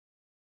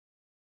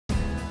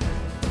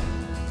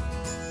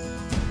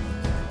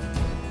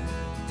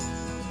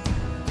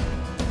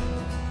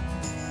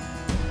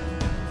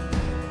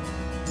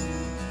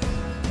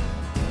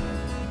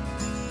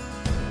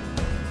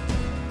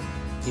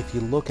if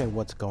you look at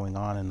what's going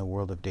on in the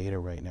world of data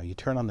right now, you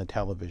turn on the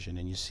television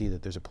and you see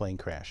that there's a plane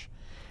crash.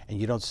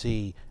 And you don't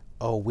see,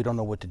 oh, we don't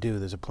know what to do,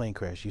 there's a plane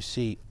crash. You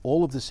see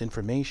all of this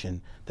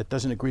information that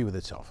doesn't agree with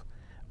itself.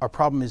 Our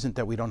problem isn't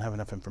that we don't have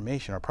enough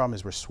information, our problem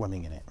is we're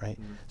swimming in it, right?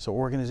 Mm-hmm. So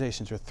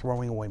organizations are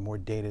throwing away more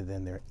data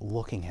than they're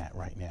looking at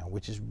right now,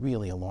 which is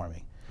really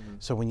alarming. Mm-hmm.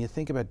 So when you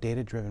think about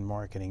data-driven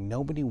marketing,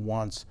 nobody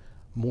wants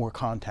more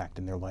contact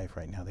in their life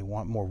right now. They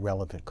want more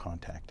relevant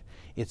contact.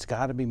 It's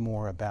got to be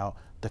more about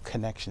the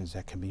connections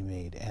that can be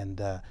made and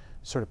the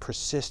sort of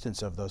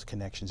persistence of those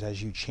connections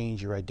as you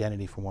change your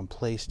identity from one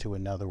place to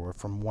another or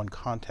from one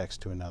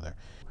context to another.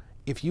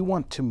 If you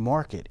want to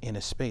market in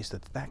a space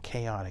that's that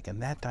chaotic and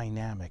that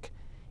dynamic,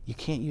 you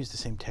can't use the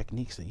same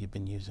techniques that you've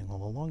been using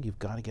all along. You've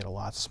got to get a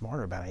lot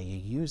smarter about how you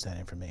use that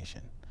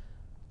information.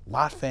 A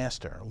lot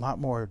faster, a lot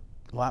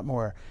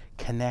more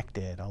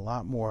connected, a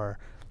lot more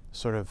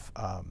sort of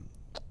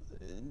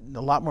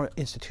a lot more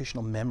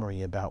institutional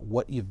memory about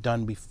what you've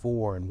done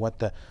before and what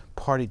the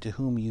party to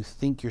whom you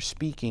think you're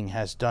speaking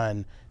has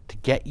done to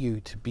get you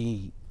to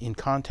be in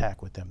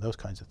contact with them, those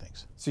kinds of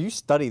things. So you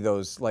study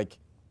those, like,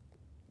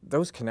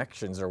 those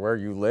connections are where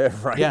you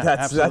live, right? Yeah,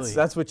 absolutely.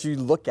 That's what you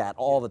look at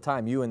all the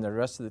time, you and the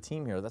rest of the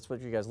team here. That's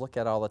what you guys look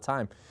at all the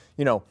time.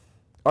 You know,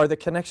 are the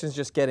connections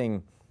just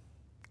getting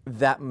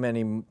that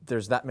many,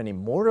 there's that many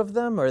more of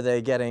them? Or are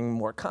they getting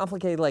more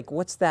complicated? Like,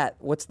 what's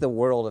the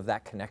world of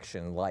that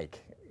connection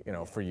like, you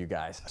know, for you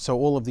guys? So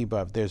all of the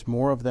above. There's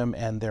more of them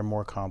and they're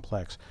more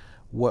complex.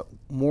 What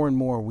more and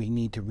more we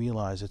need to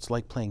realize, it's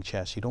like playing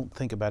chess. You don't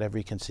think about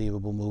every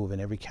conceivable move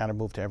and every counter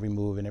move to every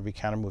move and every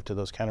counter move to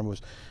those counter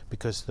moves,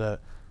 because the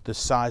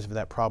size of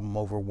that problem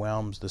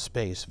overwhelms the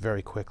space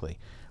very quickly.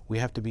 We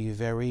have to be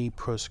very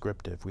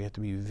proscriptive. We have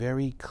to be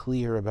very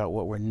clear about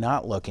what we're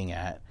not looking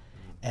at,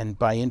 and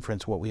by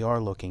inference what we are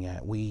looking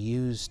at. We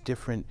use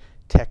different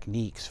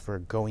techniques for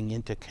going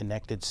into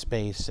connected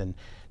space and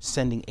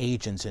sending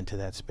agents into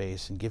that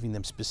space and giving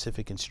them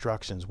specific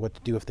instructions, what to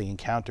do if they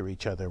encounter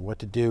each other, what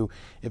to do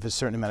if a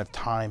certain amount of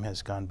time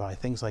has gone by,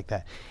 things like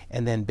that.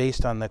 And then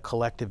based on the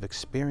collective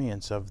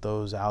experience of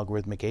those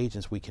algorithmic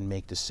agents, we can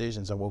make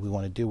decisions on what we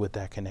want to do with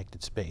that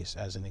connected space,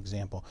 as an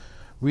example.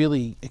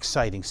 Really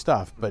exciting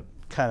stuff, but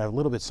kind of a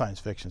little bit science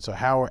fiction. So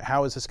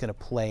how is this going to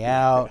play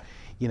out?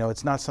 You know,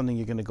 it's not something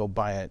you're going to go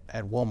buy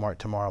at Walmart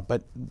tomorrow,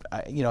 but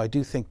you know, I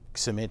do think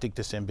semantic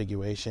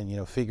disambiguation, you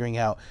know, figuring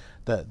out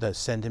the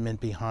sentiment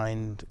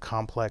behind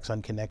complex,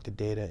 unconnected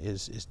data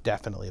is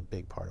definitely a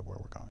big part of where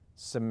we're going.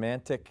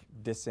 Semantic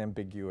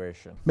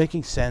disambiguation.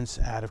 Making sense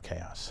out of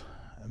chaos.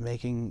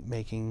 Making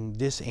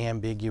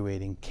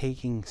disambiguating,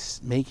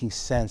 making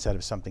sense out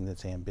of something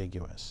that's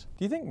ambiguous.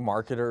 Do you think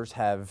marketers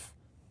have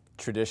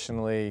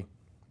traditionally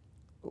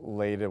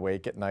laid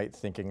awake at night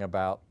thinking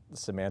about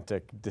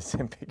semantic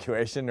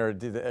disambiguation, or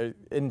do they,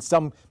 in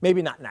some,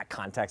 maybe not in that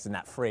context, in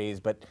that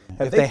phrase, but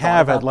if they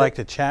have, I'd like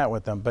to chat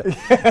with them. But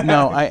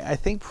no, I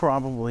think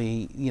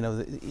probably, you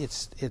know,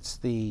 it's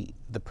the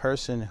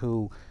person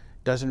who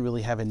doesn't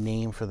really have a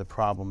name for the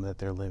problem that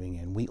they're living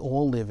in. We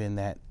all live in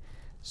that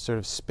sort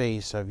of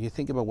space of, you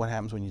think about what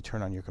happens when you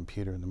turn on your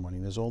computer in the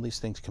morning. There's all these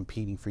things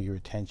competing for your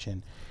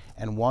attention,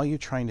 and while you're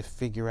trying to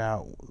figure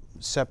out,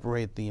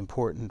 separate the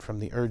important from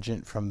the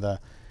urgent from the,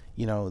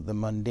 you know, the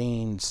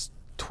mundane,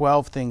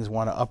 12 things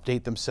want to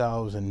update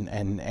themselves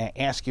and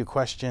ask you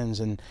questions,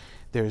 and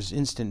there's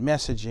instant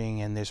messaging,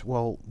 and there's,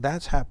 well,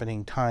 that's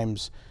happening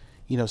times,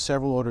 you know,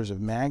 several orders of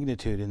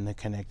magnitude in the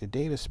connected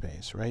data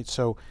space, right?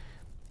 So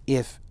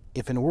if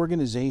an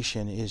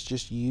organization is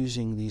just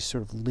using these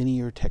sort of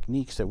linear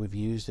techniques that we've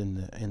used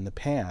in the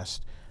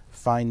past,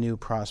 find new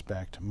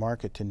prospect,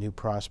 market to new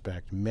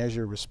prospect,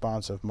 measure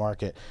responsive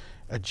market,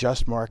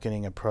 adjust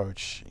marketing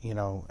approach, you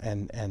know,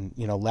 and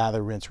you know,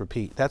 lather, rinse,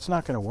 repeat. That's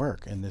not going to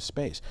work in this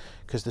space,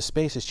 because the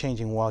space is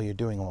changing while you're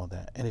doing all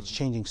that, and it's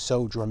changing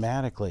so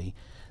dramatically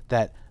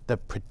that the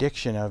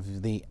prediction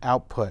of the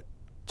output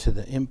to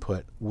the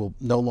input will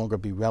no longer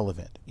be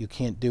relevant. You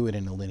can't do it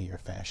in a linear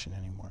fashion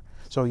anymore.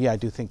 So yeah, I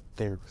do think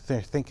they're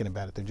thinking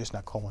about it. They're just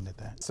not calling it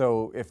that.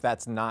 So if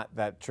that's not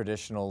that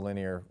traditional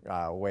linear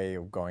way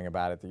of going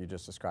about it that you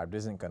just described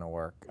isn't going to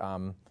work,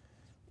 you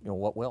know,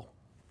 what will?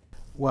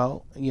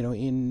 Well, you know,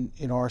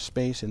 in our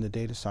space, in the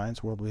data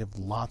science world, we have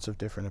lots of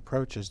different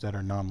approaches that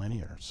are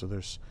nonlinear. So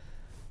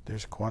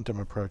there's quantum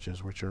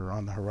approaches, which are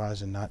on the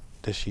horizon, not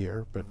this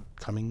year, but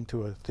coming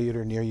to a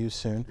theater near you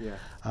soon.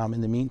 Yeah.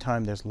 In the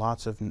meantime, there's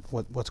lots of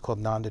what's called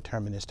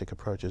non-deterministic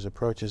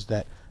approaches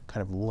that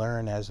kind of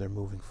learn as they're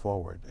moving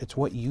forward. It's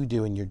what you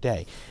do in your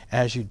day.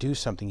 As you do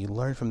something, you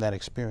learn from that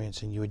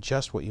experience, and you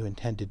adjust what you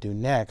intend to do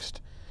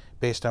next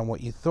based on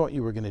what you thought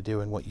you were going to do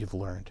and what you've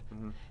learned.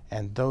 Mm-hmm.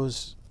 And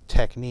those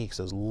techniques,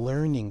 those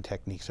learning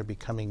techniques, are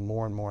becoming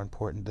more and more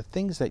important. The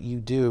things that you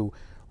do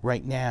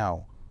right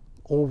now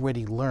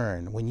already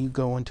learn. When you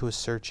go into a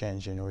search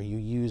engine or you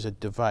use a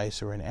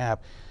device or an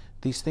app,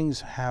 these things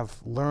have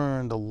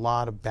learned a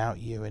lot about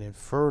you and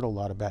inferred a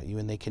lot about you,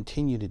 and they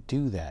continue to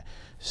do that.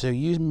 So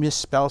you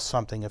misspell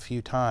something a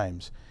few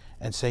times,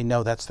 and say,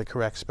 no, that's the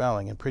correct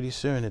spelling. And pretty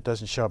soon it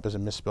doesn't show up as a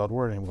misspelled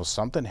word, and well,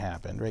 something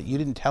happened, right? You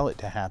didn't tell it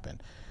to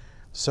happen.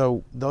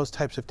 So those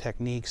types of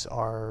techniques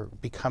are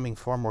becoming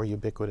far more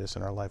ubiquitous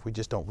in our life. We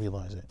just don't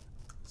realize it.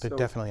 They're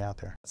definitely out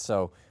there.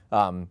 So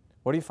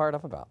what are you fired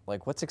up about?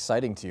 Like, what's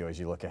exciting to you as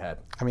you look ahead?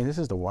 I mean, this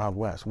is the Wild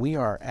West. We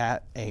are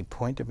at a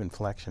point of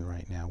inflection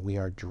right now. We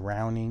are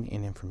drowning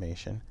in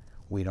information.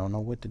 We don't know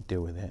what to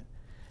do with it.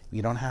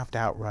 You don't have to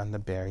outrun the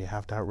bear. You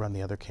have to outrun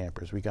the other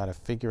campers. We got to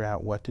figure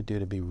out what to do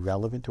to be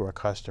relevant to our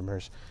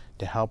customers,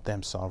 to help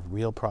them solve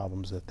real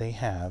problems that they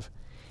have.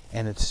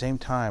 And at the same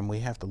time, we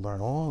have to learn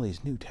all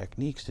these new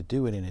techniques to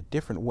do it in a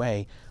different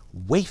way,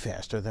 way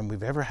faster than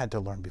we've ever had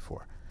to learn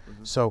before.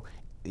 So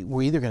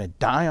we're either going to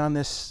die on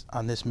this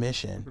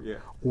mission,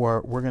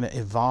 or we're going to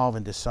evolve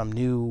into some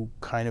new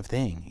kind of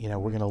thing. You know,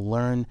 we're going to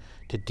learn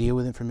to deal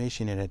with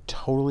information in a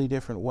totally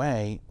different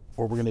way,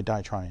 or we're going to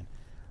die trying.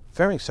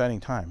 Very exciting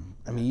time.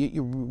 I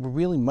mean, we're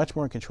really much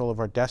more in control of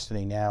our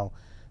destiny now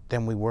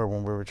than we were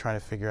when we were trying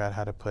to figure out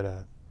how to put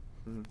a,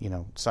 you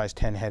know, size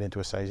 10 head into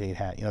a size 8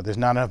 hat. You know, there's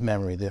not enough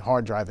memory. The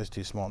hard drive is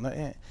too small.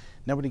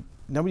 Nobody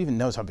even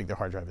knows how big the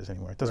hard drive is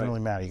anymore. It doesn't really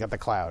matter. You got the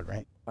cloud,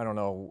 right? I don't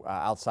know,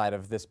 outside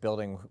of this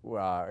building,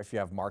 if you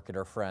have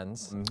marketer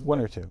friends. One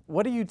or two.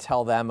 What do you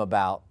tell them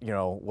about, you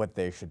know, what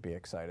they should be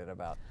excited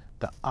about?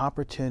 The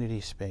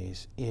opportunity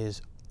space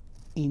is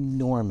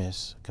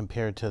enormous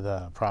compared to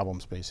the problem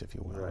space, if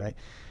you will, right?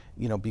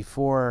 You know,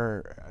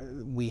 before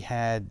we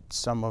had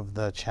some of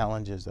the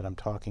challenges that I'm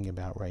talking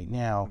about right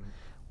now,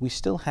 we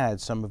still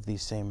had some of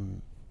these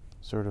same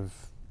sort of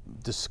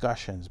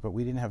discussions, but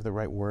we didn't have the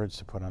right words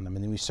to put on them,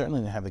 and we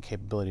certainly didn't have the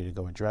capability to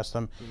go address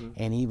them.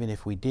 And even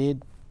if we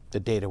did, the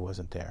data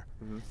wasn't there.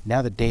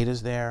 Now the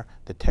data's there,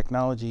 the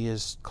technology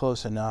is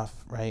close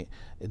enough, right?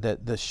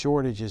 The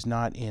shortage is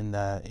not in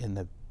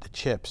the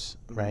chips,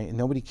 right? And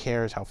nobody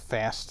cares how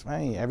fast.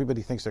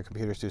 Everybody thinks their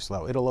computer's too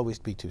slow. It'll always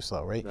be too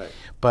slow, right?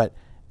 But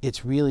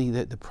it's really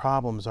that the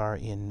problems are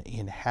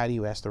in how do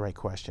you ask the right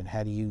question?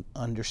 How do you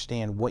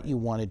understand what you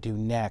want to do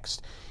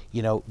next?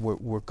 You know,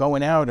 we're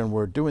going out and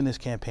we're doing this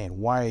campaign.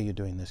 Why are you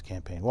doing this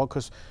campaign? Well,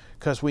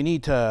 because we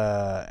need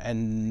to,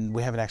 and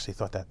we haven't actually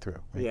thought that through.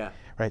 Right?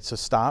 Right. So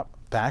stop,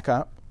 back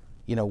up.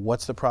 You know,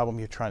 what's the problem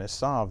you're trying to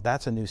solve?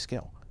 That's a new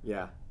skill.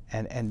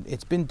 And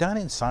it's been done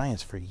in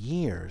science for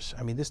years.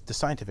 I mean, the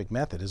scientific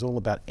method is all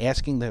about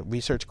asking the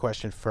research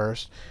question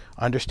first,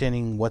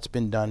 understanding what's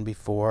been done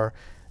before,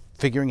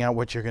 figuring out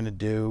what you're going to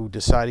do,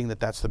 deciding that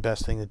that's the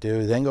best thing to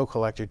do, then go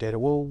collect your data.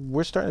 Well,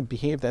 we're starting to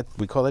behave that,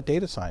 we call that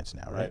data science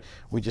now, right?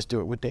 We just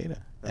do it with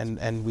data.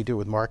 And we do it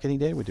with marketing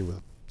data, we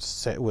do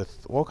it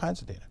with all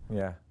kinds of data.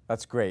 Yeah,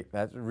 that's great.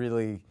 That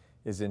really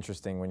is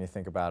interesting when you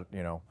think about,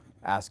 you know,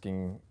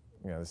 asking,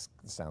 you know, this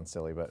sounds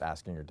silly, but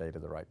asking your data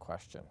the right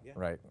question,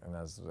 right? And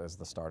as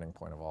the starting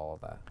point of all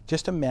of that.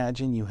 Just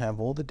imagine you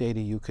have all the data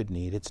you could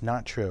need. It's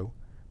not true,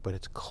 but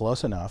it's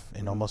close enough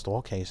in almost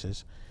all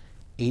cases.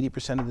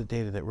 80% of the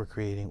data that we're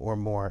creating or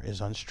more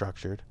is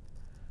unstructured,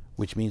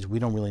 which means we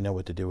don't really know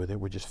what to do with it.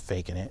 We're just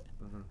faking it,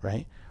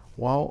 right?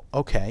 Well,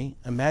 okay,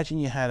 imagine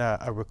you had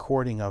a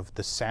recording of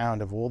the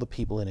sound of all the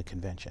people in a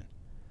convention.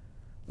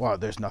 Well,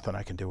 there's nothing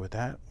I can do with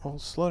that. Well,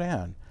 slow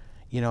down.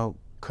 You know,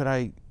 could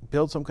I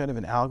build some kind of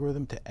an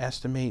algorithm to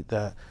estimate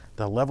the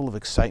level of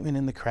excitement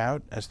in the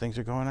crowd as things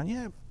are going on?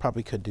 Yeah,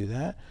 probably could do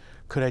that.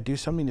 Could I do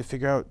something to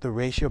figure out the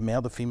ratio of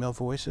male to female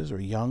voices or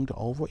young to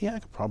old voice? Yeah, I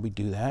could probably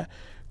do that.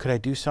 Could I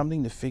do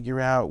something to figure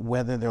out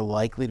whether they're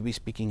likely to be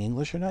speaking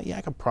English or not? Yeah,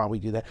 I could probably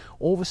do that.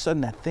 All of a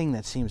sudden, that thing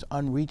that seems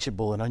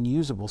unreachable and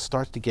unusable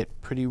starts to get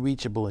pretty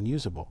reachable and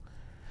usable.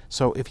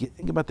 So if you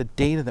think about the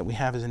data that we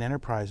have as an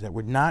enterprise that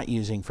we're not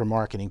using for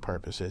marketing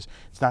purposes,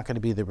 it's not going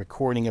to be the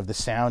recording of the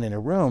sound in a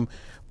room,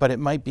 but it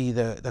might be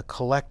the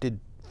collected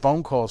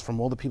phone calls from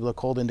all the people that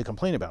called in to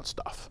complain about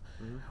stuff.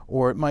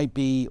 Or it might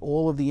be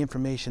all of the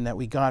information that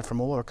we got from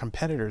all our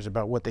competitors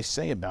about what they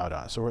say about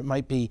us. Or it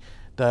might be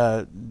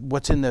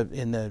what's in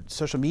the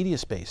social media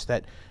space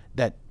that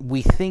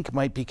we think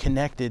might be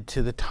connected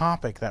to the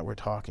topic that we're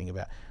talking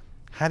about.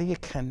 How do you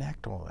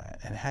connect all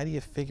that? And how do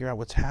you figure out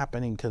what's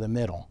happening to the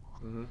middle?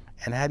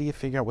 And how do you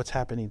figure out what's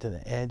happening to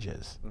the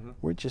edges?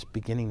 We're just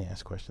beginning to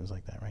ask questions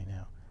like that right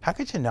now. How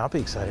could you not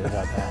be excited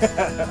about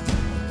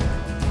that?